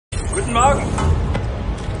Guten Morgen.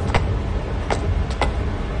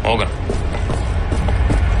 Morgen.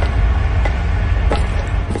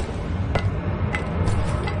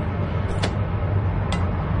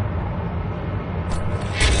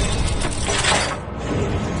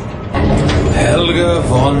 Helga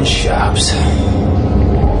von Schaps.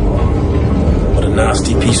 What a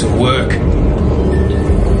nasty piece of work.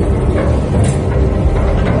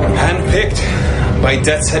 Handpicked by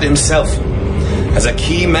Death's Head himself as a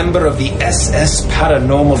key member of the SS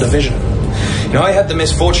Paranormal Division. You know, I had the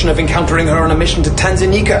misfortune of encountering her on a mission to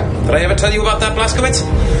Tanganyika. Did I ever tell you about that, Blazkowicz?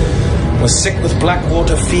 I was sick with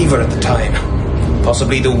blackwater fever at the time.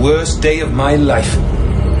 Possibly the worst day of my life.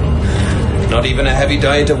 Not even a heavy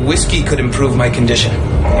diet of whiskey could improve my condition,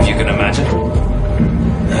 if you can imagine.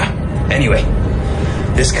 Anyway,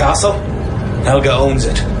 this castle, Helga owns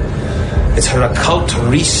it. It's her occult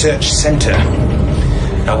research center.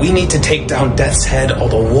 Now we need to take down Death's Head or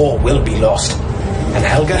the war will be lost. And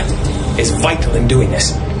Helga is vital in doing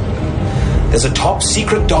this. There's a top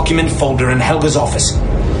secret document folder in Helga's office.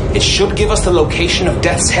 It should give us the location of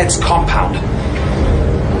Death's Head's compound.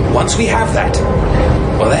 Once we have that,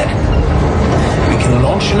 well then, we can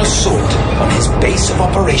launch an assault on his base of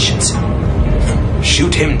operations.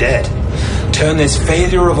 Shoot him dead. Turn this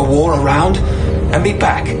failure of a war around and be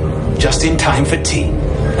back just in time for tea.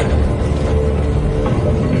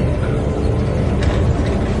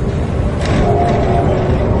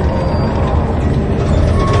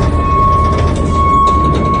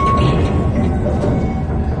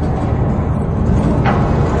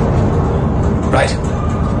 Right.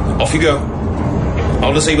 Off you go.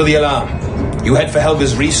 I'll disable the alarm. You head for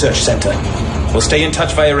Helga's research center. We'll stay in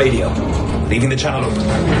touch via radio, leaving the channel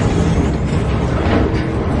open.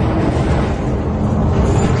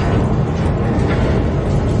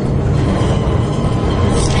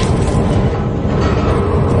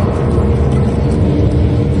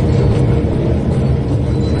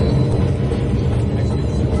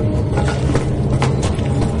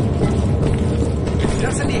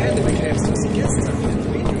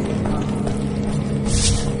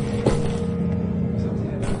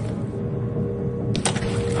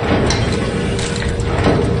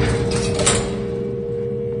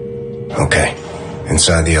 Okay,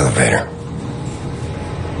 inside the elevator.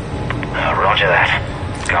 Roger that.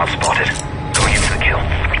 Guard spotted. Going in for the kill.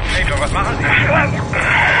 Hey, Joe, was machen Sie?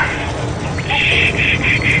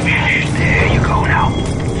 There you go now.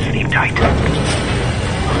 Sleep tight.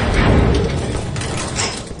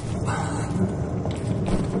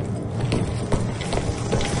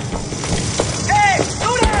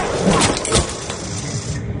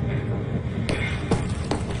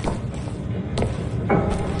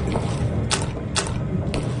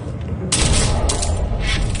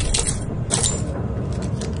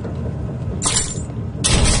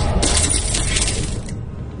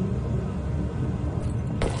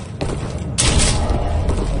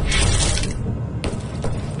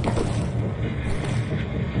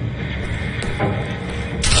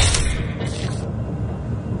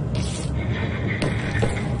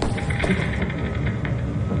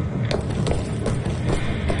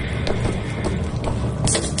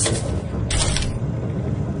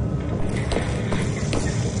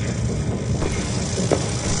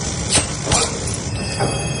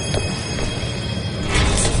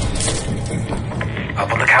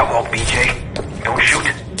 Up on the catwalk, BJ. Don't shoot.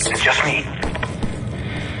 It's just me.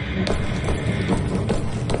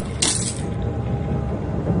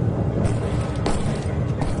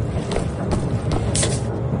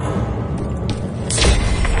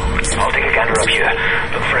 I'll take a gander up here.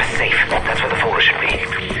 Look for a safe. That's where the folder should be.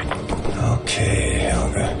 Okay,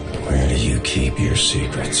 Helga. Where do you keep your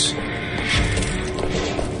secrets?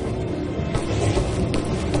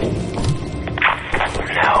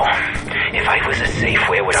 If I was a safe,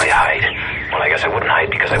 where would I hide? Well, I guess I wouldn't hide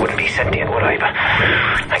because I wouldn't be sentient, would I? But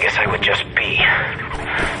I guess I would just be.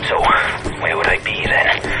 So, where would I be then?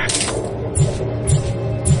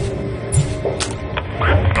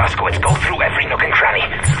 Blazkowicz, go through every nook and cranny.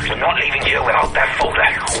 We're not leaving here without that folder.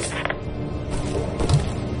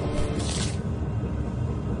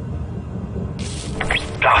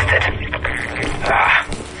 Blasted.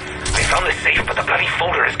 I found the safe, but the bloody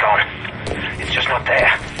folder is gone. It's just not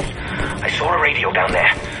there. I saw a radio down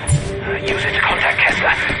there. Use it to contact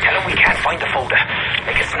Kessler. Tell him we can't find the folder.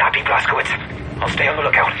 Make it snappy, Blazkowicz. I'll stay on the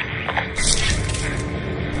lookout.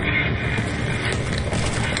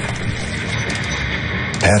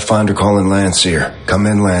 Pathfinder calling Landseer. Come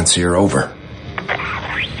in, Landseer. Over.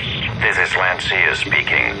 This is Landseer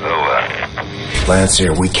speaking. Over.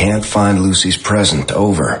 Landseer, we can't find Lucy's present.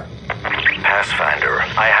 Over. Pathfinder,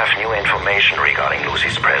 I have new information regarding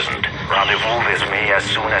Lucy's present. Rendezvous with me as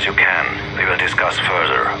soon as you can. We will discuss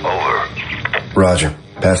further. Over. Roger.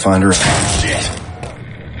 Pathfinder. Shit.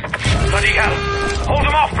 Bloody hell. Hold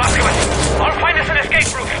them off, Blaskowitz. I'll find us an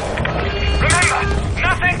escape route. Remember,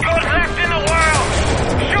 nothing good left in the world.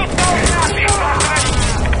 Shoot those Nazis,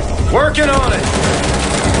 Blaskowitz. Working on it.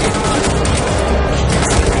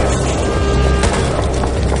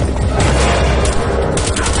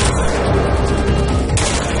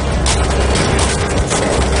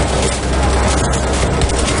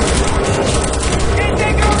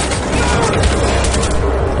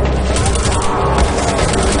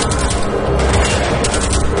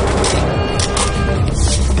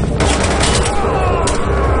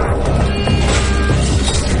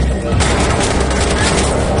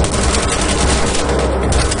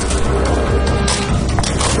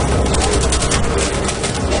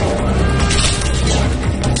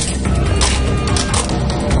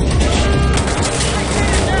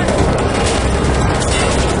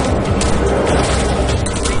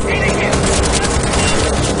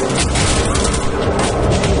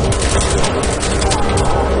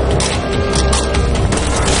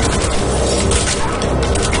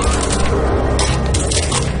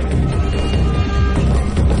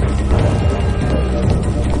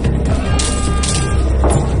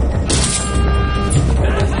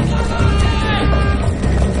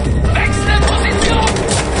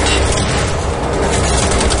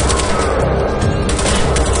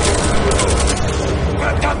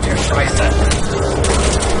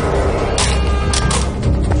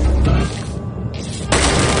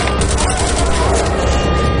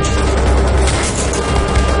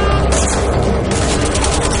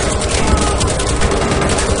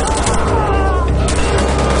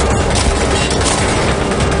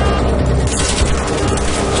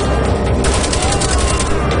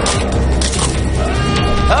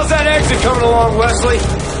 Coming along, Wesley.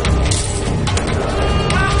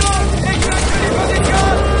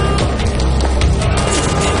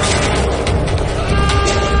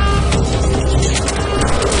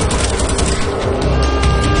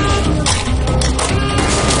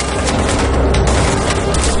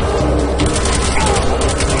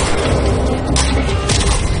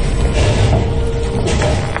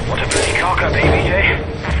 What a bloody cocker, baby, Jay.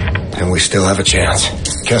 And we still have a chance.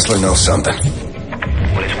 Kessler knows something.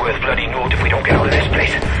 Well, it's worth bloody note if we don't get out of this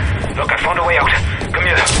place. Look, I found a way out. Come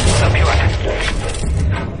here. I'll help you out.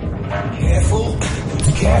 Careful.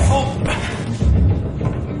 Careful.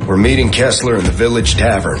 We're meeting Kessler in the village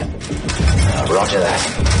tavern. Roger that.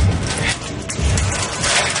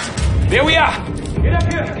 There we are. Get up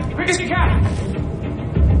here. Quick as you can.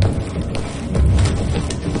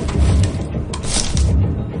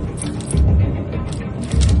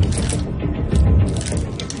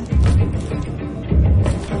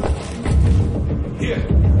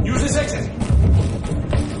 Use this exit.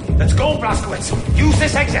 Let's go, Blaskowitz. Use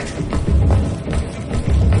this exit.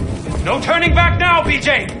 No turning back now,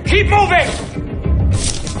 BJ. Keep moving.